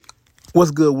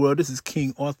What's good, world? This is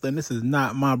King Arthur, and this is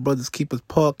Not My Brother's Keepers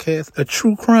podcast, a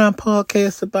true crime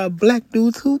podcast about black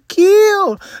dudes who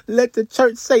killed. Let the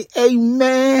church say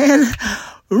amen.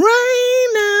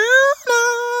 Rain down.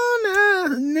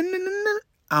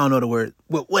 I don't know the word,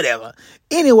 but whatever.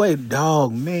 Anyway,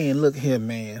 dog, man, look here,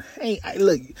 man. Hey,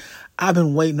 look, I've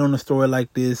been waiting on a story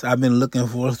like this. I've been looking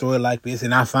for a story like this,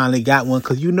 and I finally got one.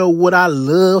 Because you know what I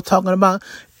love talking about?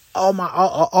 All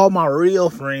my real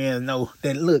friends know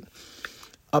that, look,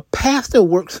 a pastor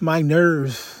works my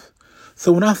nerves.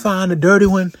 So when I find a dirty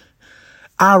one,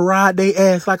 I ride they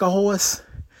ass like a horse.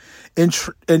 And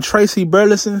Tracy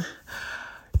Burleson,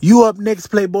 you up next,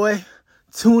 Playboy.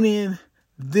 Tune in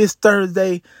this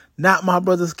Thursday. Not My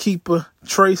Brother's Keeper,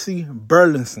 Tracy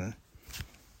Burleson.